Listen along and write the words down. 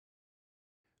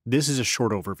This is a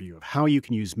short overview of how you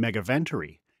can use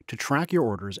Megaventory to track your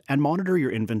orders and monitor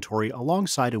your inventory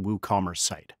alongside a Woocommerce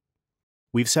site.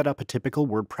 We've set up a typical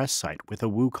WordPress site with a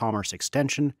Woocommerce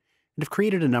extension and have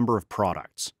created a number of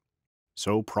products.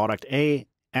 So product A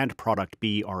and product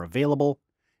B are available,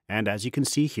 and as you can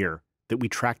see here, that we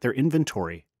track their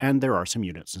inventory and there are some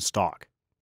units in stock.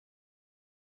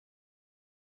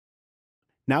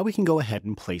 Now we can go ahead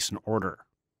and place an order.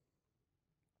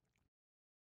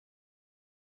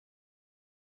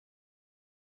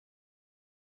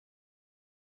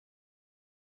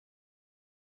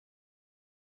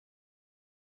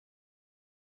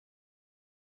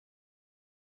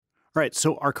 All right,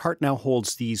 so our cart now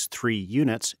holds these 3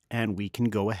 units, and we can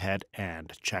go ahead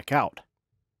and check out.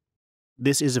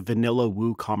 This is a vanilla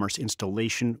WooCommerce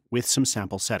installation with some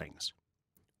sample settings.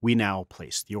 We now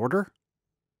place the order,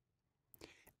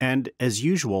 and as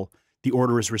usual, the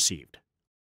order is received.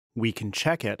 We can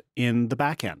check it in the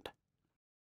back end.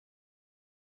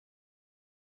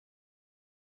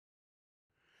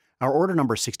 Our order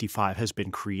number 65 has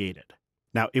been created.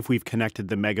 Now, if we've connected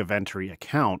the Megaventory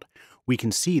account, we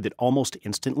can see that almost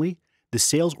instantly, the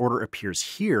sales order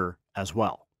appears here as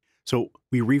well. So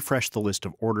we refresh the list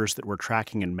of orders that we're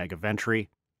tracking in Megaventory,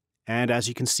 and as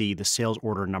you can see, the sales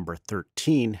order number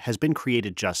 13 has been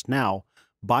created just now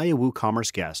by a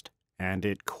WooCommerce guest, and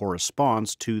it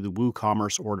corresponds to the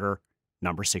WooCommerce order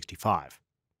number 65.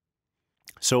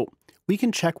 So we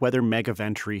can check whether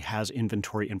Megaventory has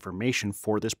inventory information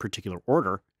for this particular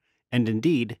order, and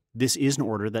indeed, this is an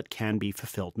order that can be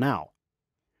fulfilled now.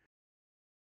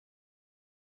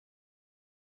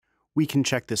 We can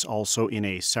check this also in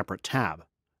a separate tab,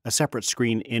 a separate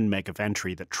screen in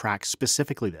Megaventory that tracks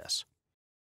specifically this.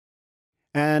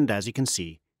 And as you can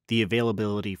see, the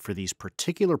availability for these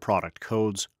particular product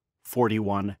codes,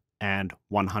 41 and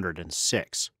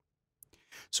 106.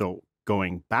 So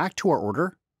going back to our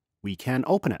order, we can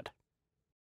open it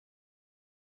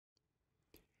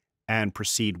and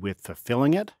proceed with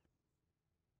fulfilling it.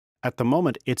 At the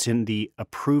moment, it's in the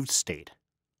approved state.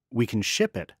 We can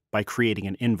ship it by creating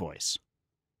an invoice.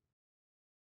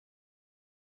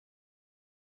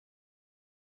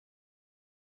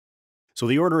 So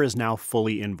the order is now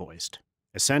fully invoiced.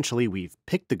 Essentially, we've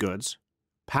picked the goods,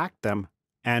 packed them,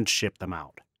 and shipped them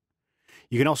out.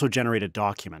 You can also generate a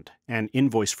document, an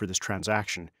invoice for this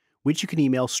transaction, which you can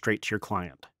email straight to your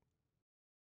client.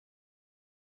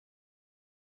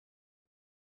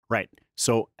 Right,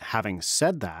 so having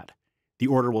said that, the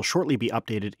order will shortly be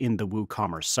updated in the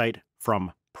WooCommerce site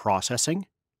from processing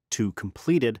to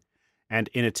completed, and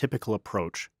in a typical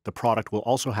approach, the product will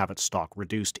also have its stock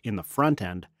reduced in the front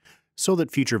end so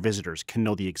that future visitors can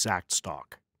know the exact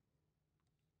stock.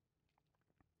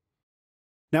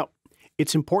 Now,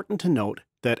 it's important to note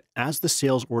that as the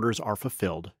sales orders are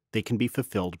fulfilled, they can be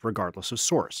fulfilled regardless of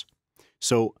source.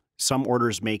 So some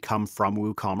orders may come from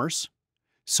WooCommerce,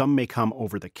 some may come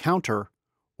over the counter,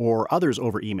 or others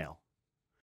over email.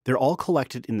 They're all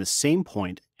collected in the same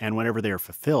point, and whenever they are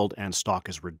fulfilled and stock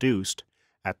is reduced,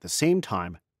 at the same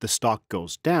time, the stock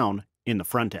goes down in the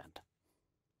front end.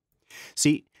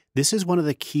 See, this is one of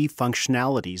the key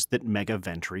functionalities that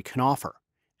Megaventory can offer,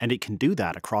 and it can do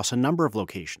that across a number of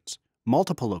locations,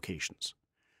 multiple locations.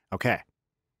 Okay,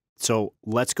 so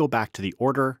let's go back to the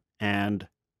order and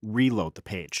reload the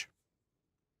page.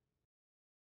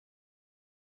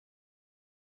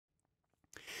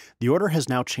 The order has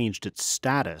now changed its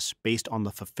status based on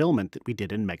the fulfillment that we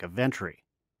did in Megaventory.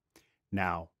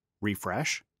 Now,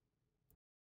 refresh.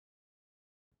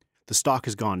 The stock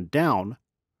has gone down,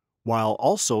 while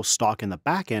also stock in the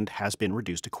back end has been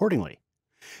reduced accordingly.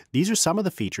 These are some of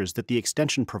the features that the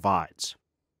extension provides.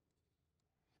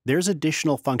 There's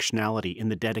additional functionality in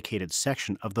the dedicated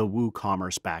section of the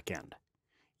WooCommerce backend.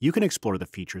 You can explore the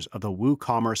features of the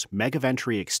WooCommerce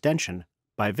Megaventory extension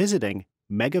by visiting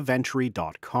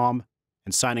megaventory.com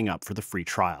and signing up for the free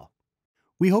trial.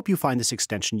 We hope you find this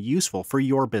extension useful for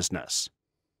your business.